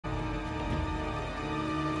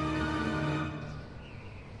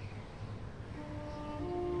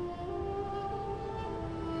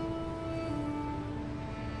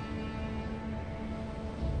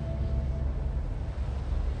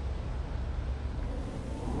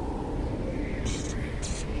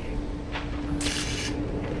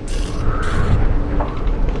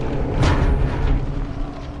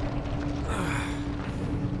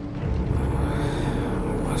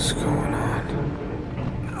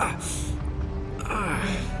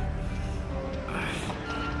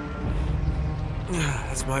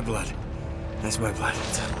That's my blood. That's my blood.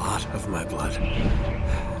 It's a lot of my blood.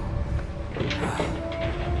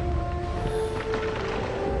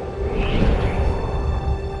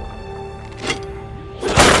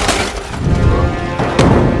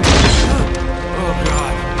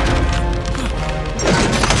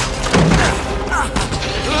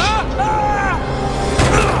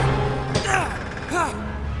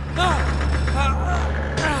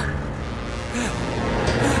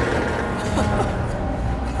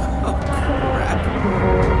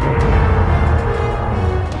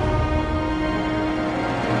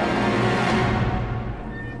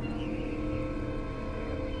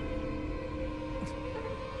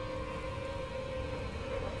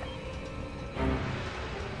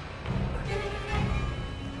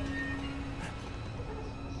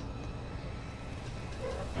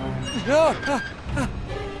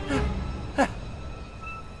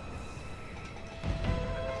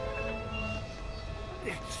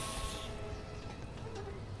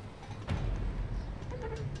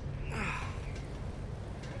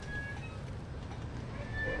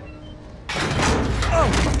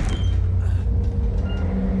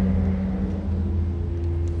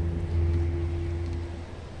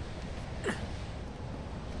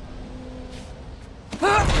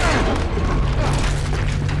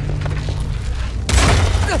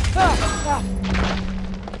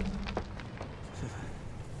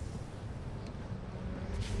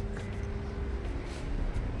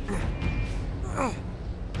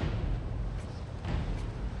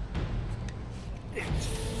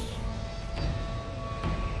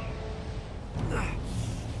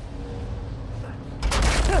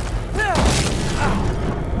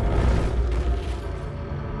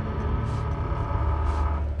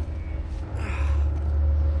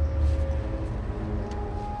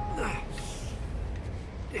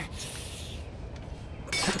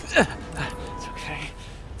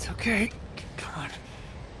 Okay, come on.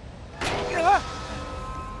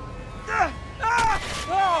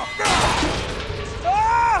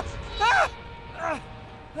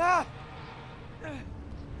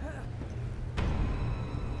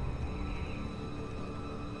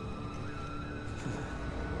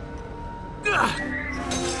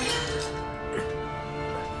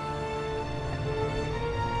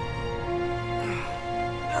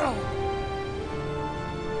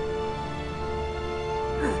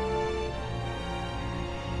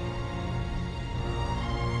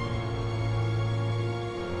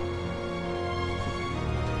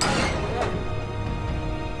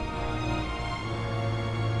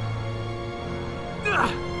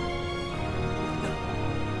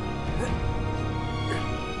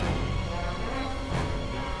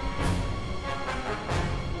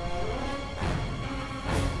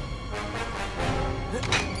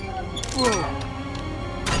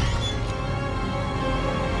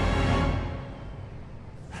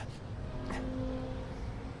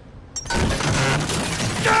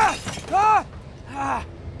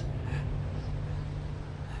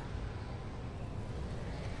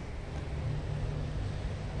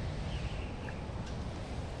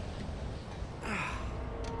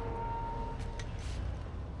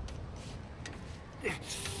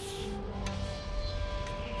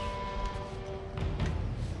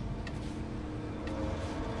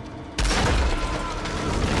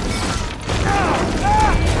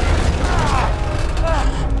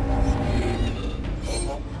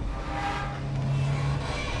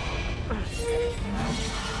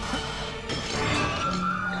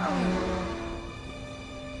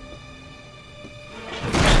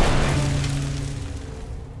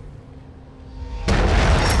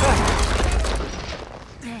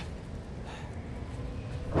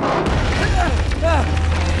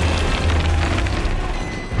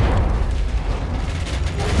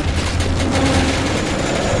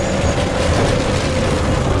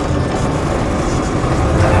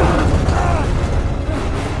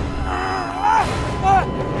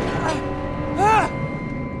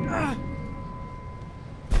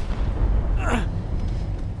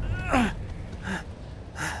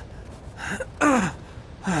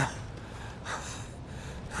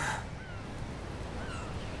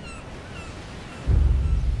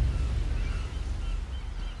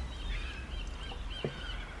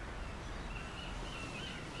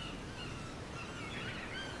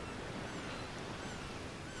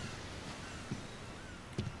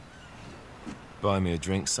 Buy me a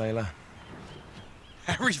drink, sailor?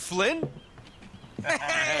 Harry Flynn?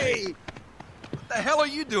 Hey! What the hell are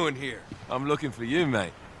you doing here? I'm looking for you,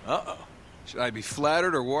 mate. Uh-oh. Should I be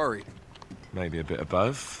flattered or worried? Maybe a bit of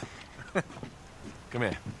both. Come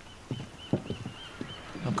here.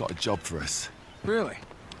 I've got a job for us. Really?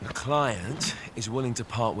 The client is willing to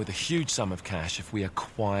part with a huge sum of cash if we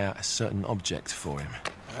acquire a certain object for him.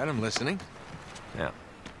 All right, I'm listening. Now,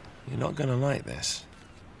 you're not gonna like this.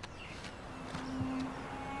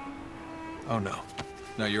 Oh, no.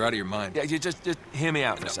 No, you're out of your mind. Yeah, you just hear me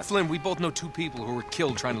out for a No, second. Flynn, we both know two people who were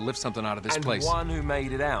killed trying to lift something out of this And place. one who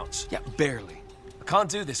made it out. Yeah, barely. I can't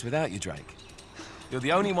do this without you, Drake. You're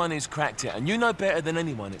the only one who's cracked it, and you know better than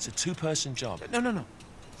anyone it's a two-person job. No.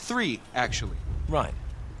 3, actually. Right.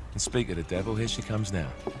 And speak of the devil, here she comes now.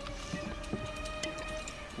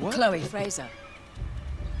 What? Chloe Fraser.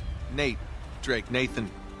 Nate. Drake. Nathan.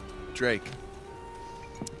 Drake.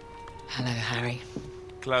 Hello, Harry.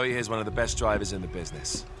 Chloe is one of the best drivers in the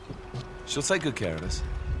business. She'll take good care of us.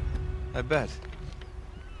 I bet.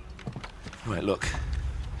 Right, look.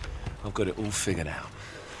 I've got it all figured out.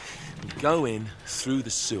 We go in through the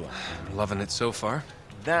sewer. I'm loving it so far.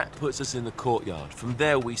 That puts us in the courtyard. From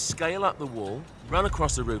there, we scale up the wall, run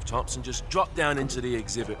across the rooftops, and just drop down into the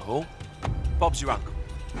exhibit hall. Bob's your uncle.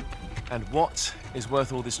 And what is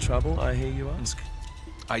worth all this trouble, I hear you ask?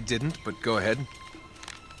 I didn't, but go ahead.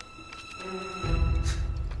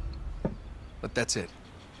 But that's it.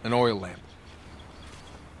 An oil lamp.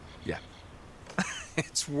 Yeah.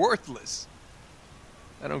 It's worthless.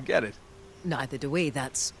 I don't get it. Neither do we.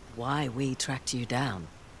 That's why we tracked you down.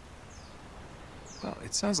 Well,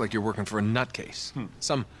 it sounds like you're working for a nutcase.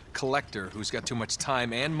 Some collector who's got too much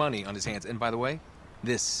time and money on his hands. And by the way,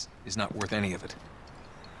 this is not worth any of it.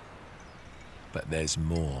 But there's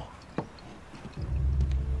more.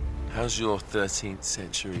 How's your 13th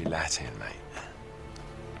century Latin, mate?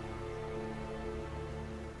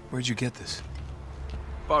 Where'd you get this?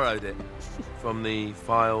 Borrowed it from the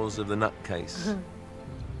files of the nutcase.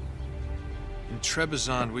 In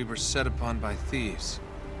Trebizond, we were set upon by thieves.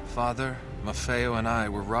 Father, Maffeo, and I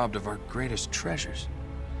were robbed of our greatest treasures.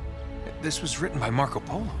 This was written by Marco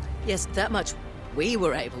Polo. Yes, that much we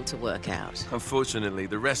were able to work out. Unfortunately,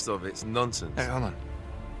 the rest of it's nonsense. Hey, hold on.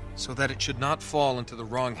 So that it should not fall into the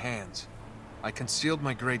wrong hands, I concealed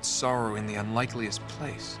my great sorrow in the unlikeliest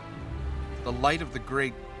place. The light of the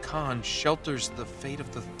great Khan shelters the fate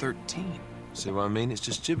of the 13. See what I mean? It's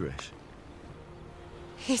just gibberish.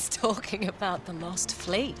 He's talking about the lost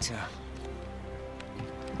fleet. Yeah.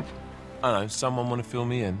 I know, someone want to fill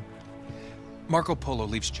me in? Marco Polo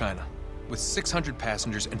leaves China with 600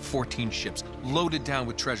 passengers and 14 ships loaded down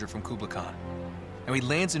with treasure from Kublai Khan. And he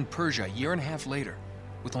lands in Persia a year and a half later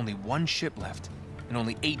with only 1 ship left and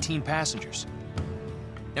only 18 passengers.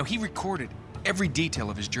 Now, he recorded every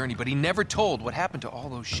detail of his journey, but he never told what happened to all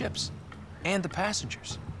those ships and the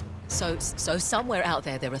passengers. So somewhere out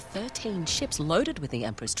there are 13 ships loaded with the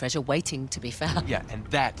Emperor's treasure waiting to be found. Yeah, and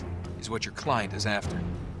that is what your client is after.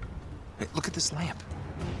 Hey, look at this lamp.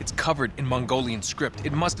 It's covered in Mongolian script.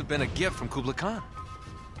 It must have been a gift from Kublai Khan.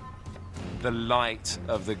 The light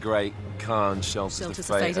of the great Khan shelters the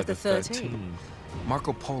fate of the 13.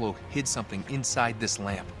 Marco Polo hid something inside this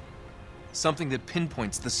lamp. Something that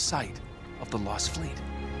pinpoints the site of the lost fleet.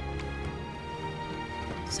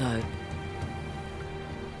 So,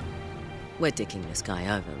 we're dicking this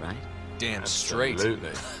guy over, right? Damn straight. Absolutely.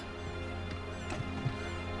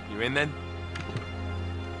 You in then?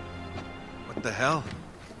 What the hell?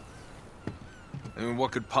 I mean,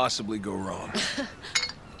 what could possibly go wrong?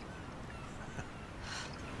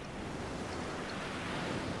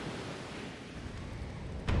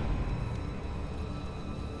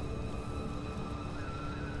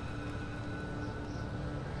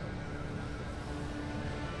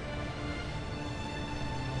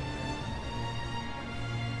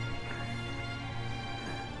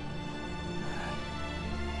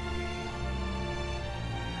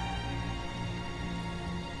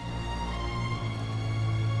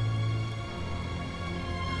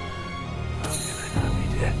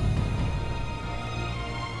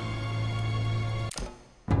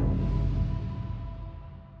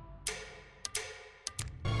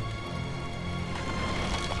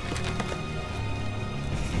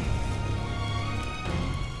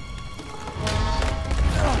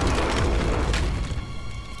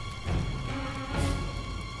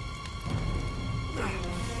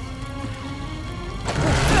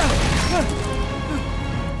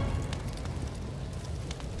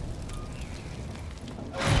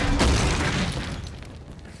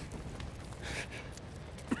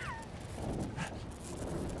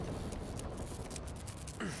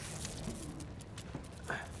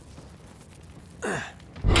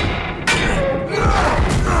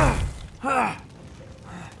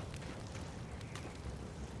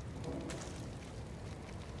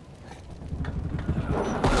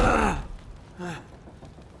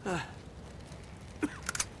 Of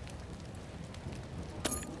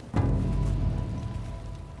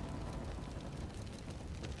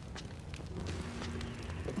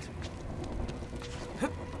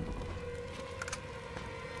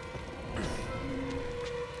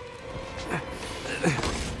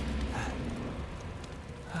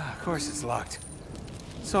course it's locked.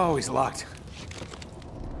 It's always locked.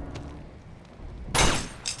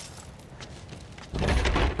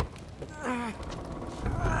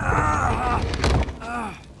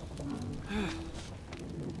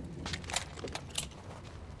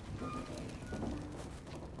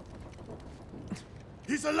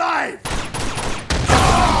 He's alive!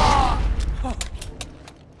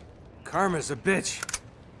 Karma's a bitch.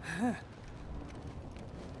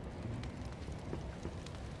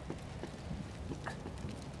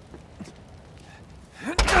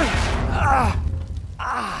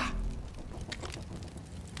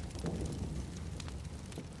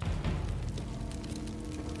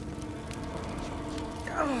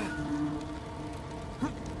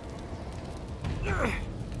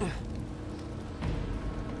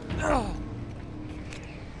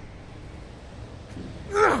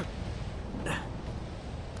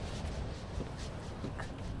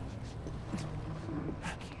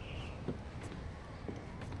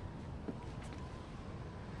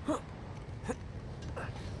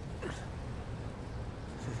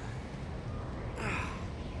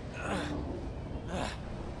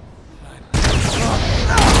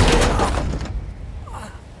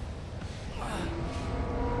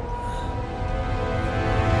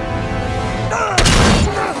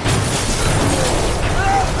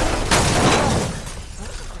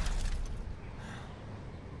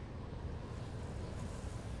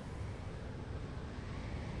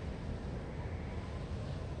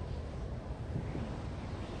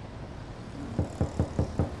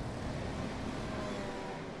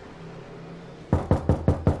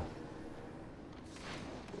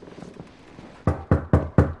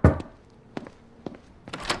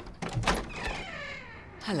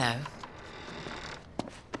 Hello.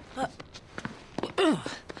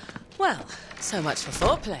 Well, so much for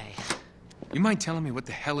foreplay. You mind telling me what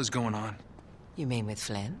the hell is going on? You mean with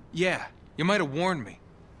Flynn? Yeah, you might have warned me.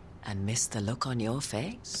 And missed the look on your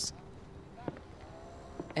face?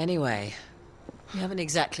 Anyway, you haven't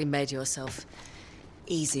exactly made yourself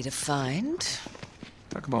easy to find.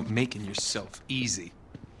 Talk about making yourself easy.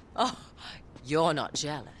 Oh, you're not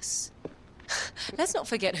jealous. Let's not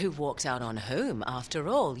forget who walked out on whom. After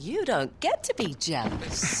all, you don't get to be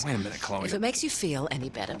jealous. Wait a minute, Chloe. If it makes you feel any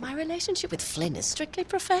better, my relationship with Flynn is strictly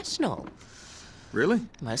professional. Really?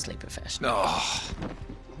 Mostly professional. Oh.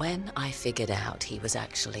 When I figured out he was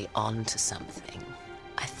actually on to something,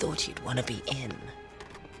 I thought you'd want to be in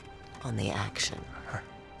on the action.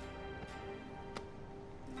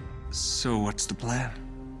 So what's the plan?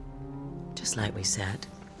 Just like we said.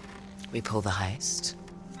 We pull the heist,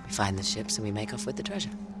 we find the ships, and we make off with the treasure.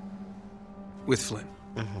 With Flynn?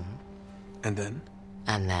 Mm-hmm. And then?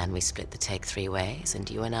 And then we split the take 3 ways, and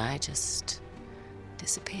you and I just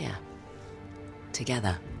disappear.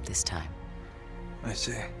 Together, this time. I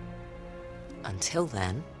see. Until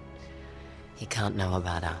then, he can't know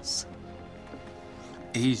about us.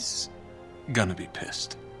 He's gonna be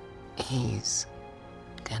pissed. He's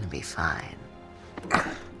gonna be fine.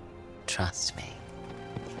 Trust me.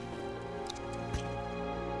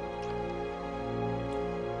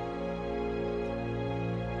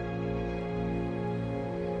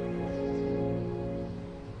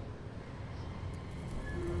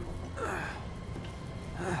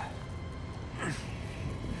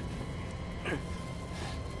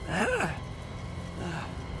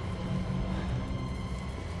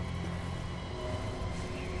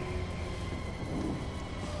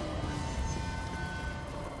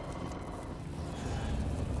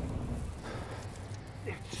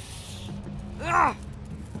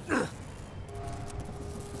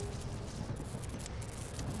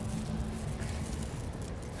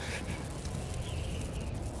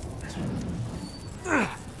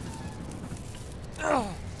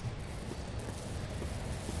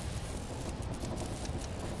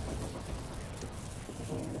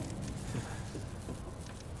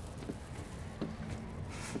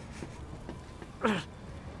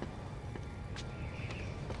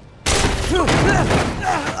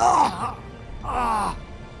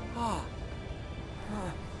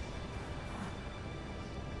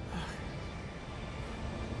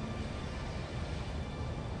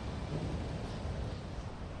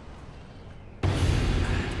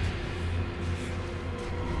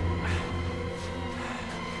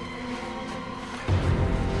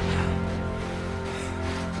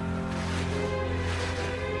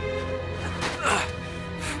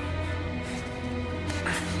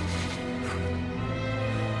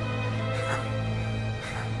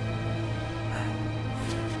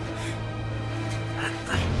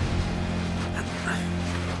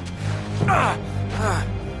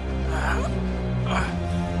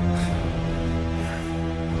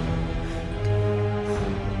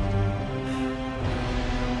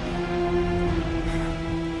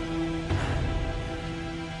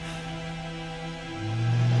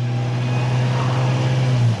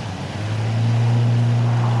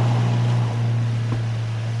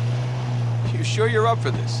 You sure you're up for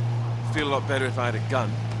this? Feel a lot better if I had a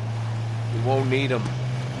gun. We won't need them.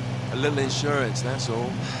 A little insurance, that's all.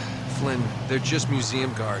 Flynn, they're just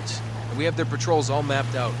museum guards. And we have their patrols all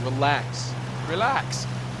mapped out. Relax. Relax.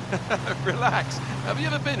 Relax. Have you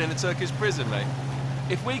ever been in a Turkish prison, mate?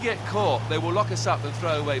 If we get caught, they will lock us up and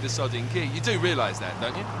throw away the sodding key. You do realize that,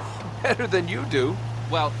 don't you? Better than you do.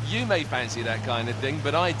 Well, you may fancy that kind of thing,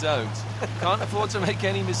 but I don't. Can't afford to make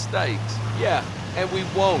any mistakes. Yeah, and we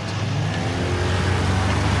won't.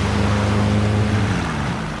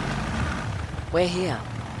 We're here.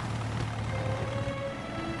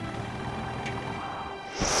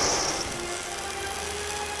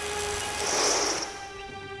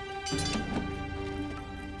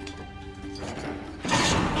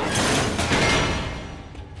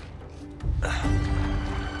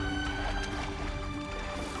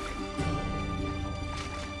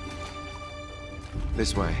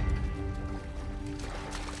 This way.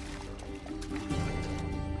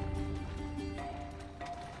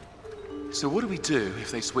 So what do we do if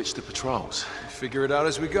they switch the patrols? Figure it out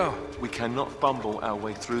as we go. We cannot fumble our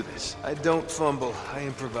way through this. I don't fumble, I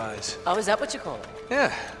improvise. Oh, is that what you call it?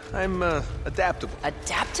 Yeah, I'm, adaptable.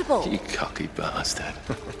 Adaptable. You cocky bastard.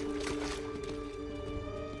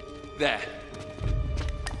 There.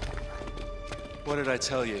 What did I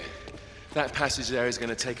tell you? That passage there is going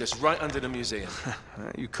to take us right under the museum.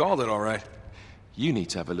 You called it all right. You need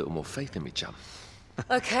to have a little more faith in me, chum.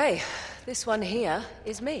 Okay, this one here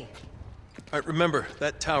is me. All right, remember,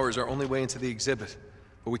 that tower is our only way into the exhibit.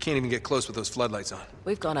 But we can't even get close with those floodlights on.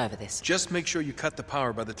 We've gone over this. Just make sure you cut the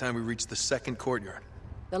power by the time we reach the second courtyard.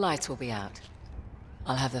 The lights will be out.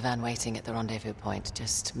 I'll have the van waiting at the rendezvous point.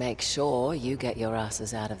 Just make sure you get your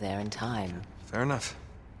asses out of there in time. Fair enough.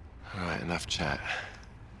 All right, enough chat.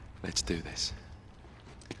 Let's do this.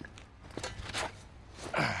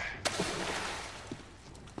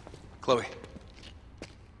 Chloe.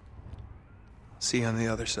 See you on the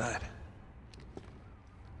other side.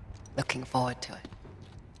 Looking forward to it.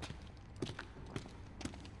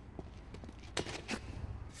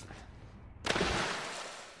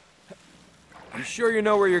 You sure you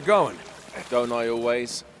know where you're going? Don't I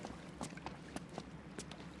always?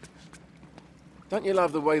 Don't you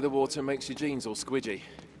love the way the water makes your jeans all squidgy?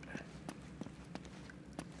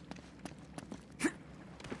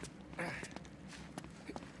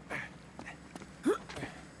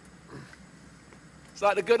 It's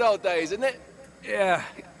like the good old days, isn't it? Yeah.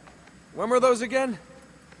 When were those again?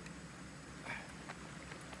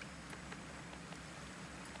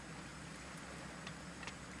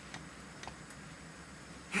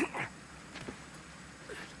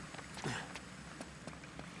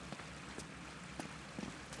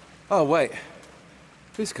 Oh, wait.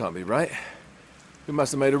 This can't be right. We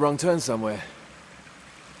must have made a wrong turn somewhere.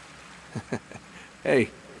 Hey,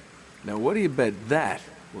 now what do you bet that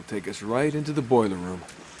will take us right into the boiler room?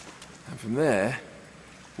 And from there,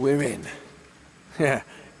 we're in. Yeah,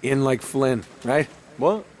 in like Flynn, right?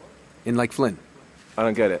 What? In like Flynn. I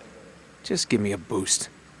don't get it. Just give me a boost.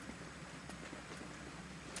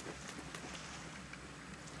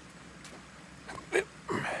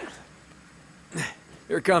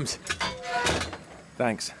 Here it comes.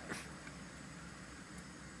 Thanks.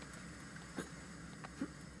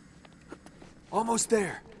 Almost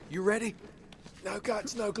there. You ready? No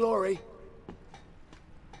guts, no glory.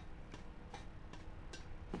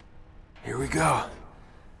 Here we go.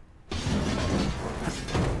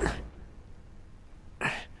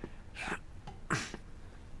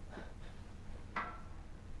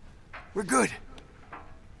 We're good.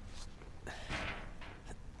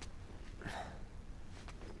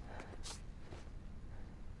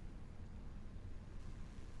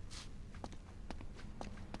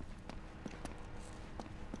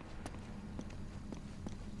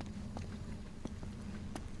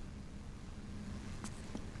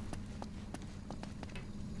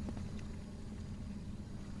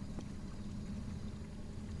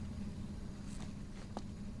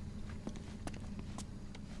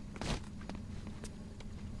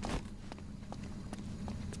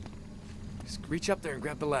 Reach up there and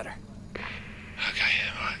grab the ladder. Okay,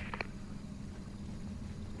 all right.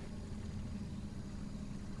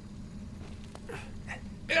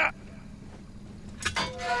 Yeah.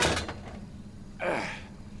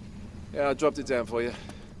 Yeah, I dropped it down for you.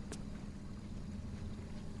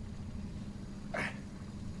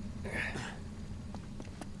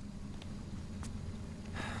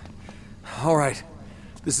 All right.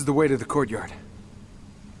 This is the way to the courtyard.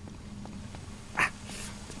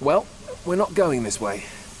 Well, we're not going this way.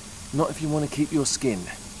 Not if you want to keep your skin.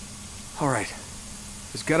 All right.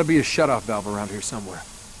 There's got to be a shut-off valve around here somewhere.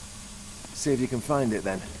 See if you can find it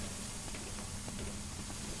then.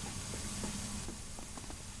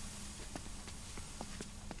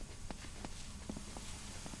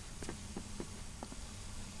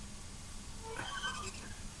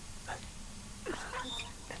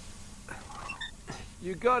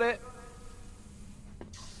 You got it.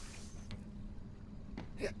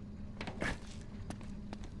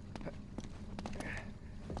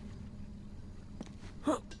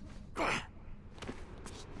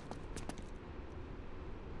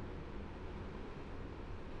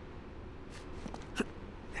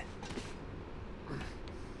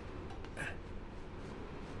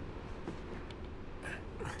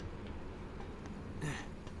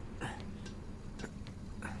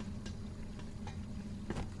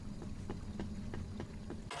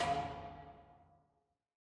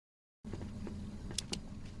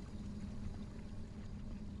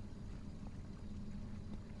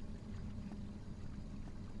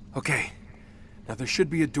 Okay. Now there should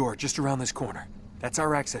be a door just around this corner. That's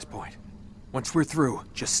our access point. Once we're through,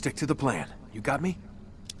 just stick to the plan. You got me?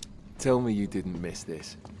 Tell me you didn't miss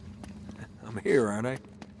this. I'm here, aren't I?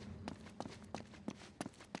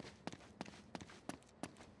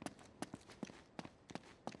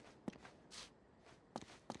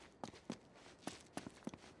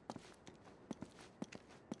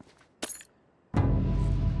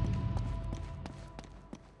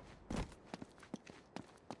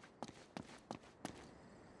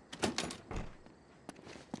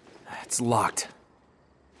 It's locked.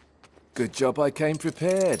 Good job I came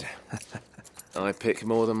prepared. I pick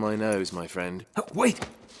more than my nose, my friend. Wait!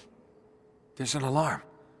 There's an alarm.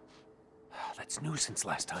 That's new since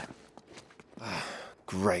last time.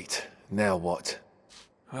 Great. Now what?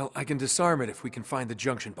 Well, I can disarm it if we can find the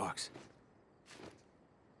junction box.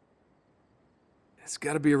 It's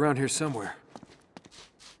gotta be around here somewhere.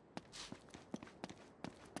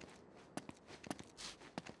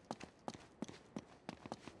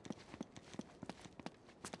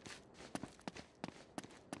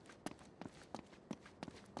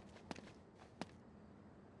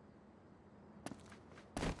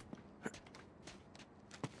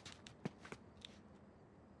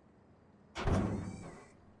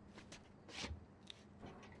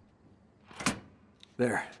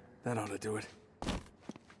 There. That ought to do it.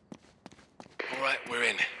 All right, we're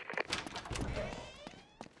in.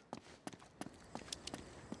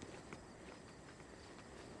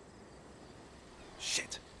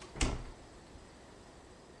 Shit.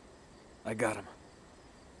 I got him.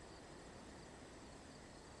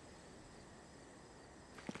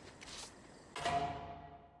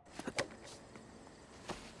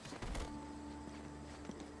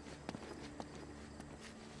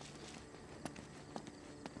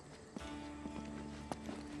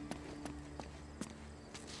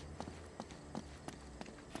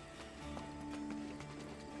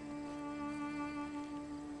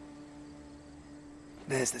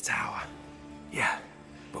 There's the tower. Yeah,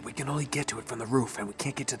 but we can only get to it from the roof, and we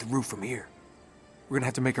can't get to the roof from here. We're gonna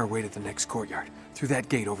have to make our way to the next courtyard, through that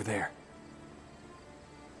gate over there.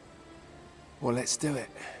 Well, let's do it.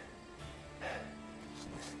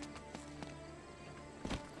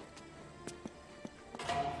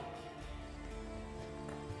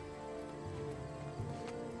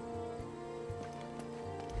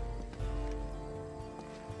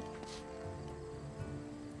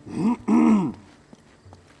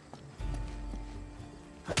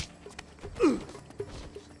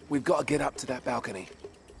 We've got to get up to that balcony.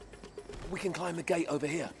 We can climb the gate over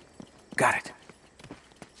here. Got it.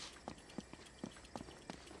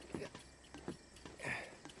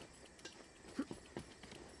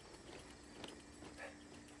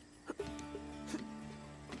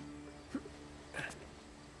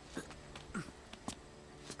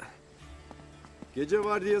 Gece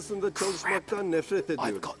vardiyasında çalışmaktan nefret I've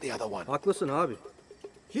ediyorum. got the other one. Haklısın abi.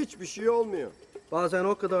 Hiçbir şey olmuyor. Bazen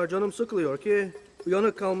o kadar canım sıkılıyor ki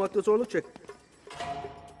uyanık kalmakta zorluk çek.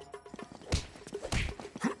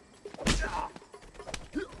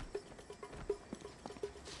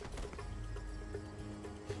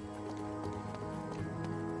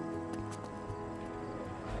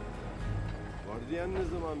 Vardiyan ne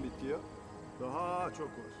zaman bitiyor? Daha çok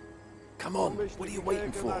var. Come on, 15 what are you dakikaya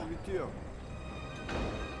waiting for? kadar bitiyor.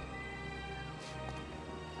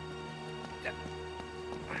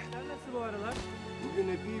 Nasıl bu aralar? Bugün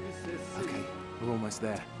epey bir sessiz. Okay, we're almost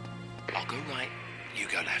there. I'll go right, you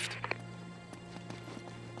go left.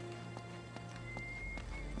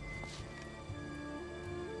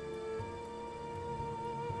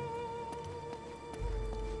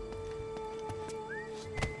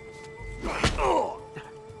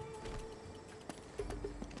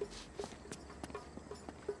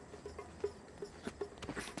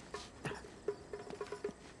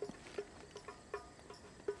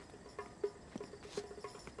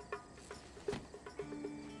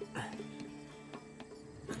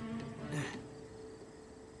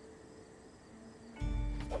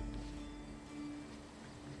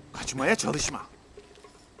 Kaçmaya çalışma.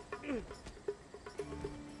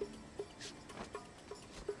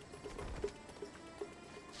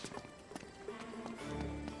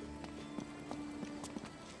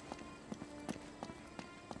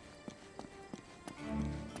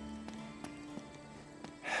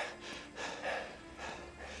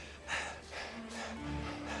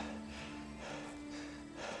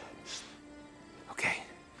 Okay.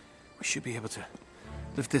 We should be able to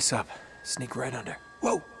lift this up. Sneak right under.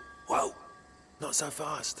 Whoa! Whoa! Not so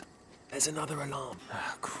fast. There's another alarm.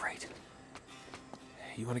 Ah, great.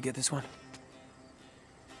 You want to get this one?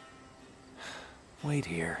 Wait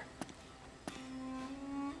here.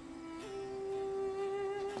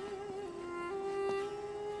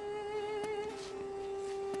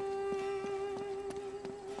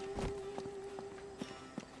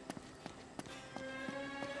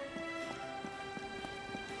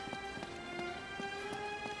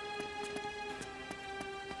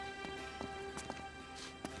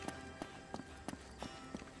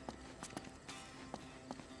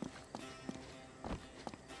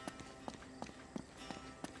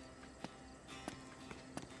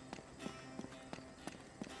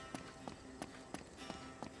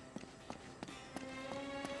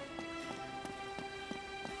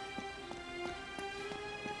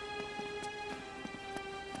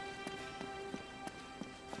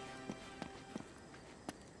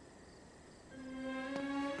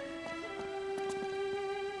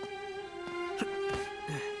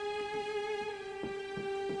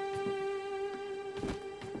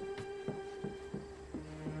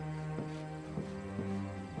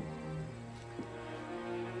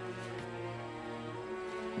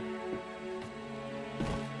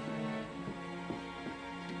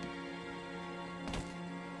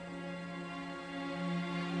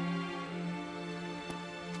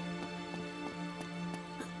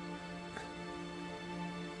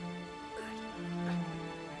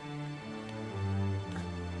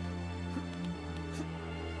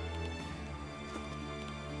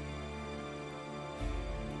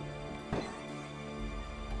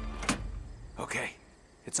 Okay,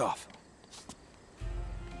 it's off.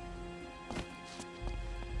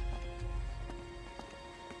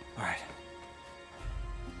 All right.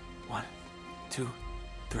 1, 2,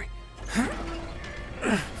 3.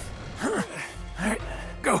 All right,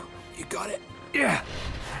 go. You got it? Yeah.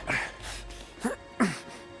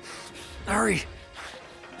 Hurry.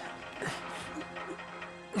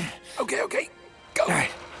 Okay, go. All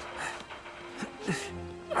right.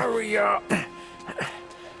 Hurry up.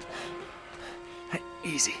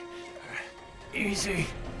 Easy. Easy.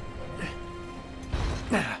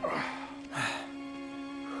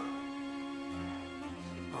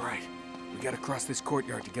 All right. We gotta cross this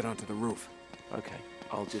courtyard to get onto the roof. Okay,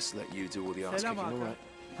 I'll just let you do all the ass kicking, all right?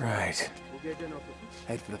 Right. Bu gece nasılsın?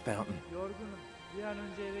 Head for the fountain. Yorgunum. Bir an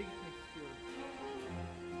önce eve gitmek istiyorum.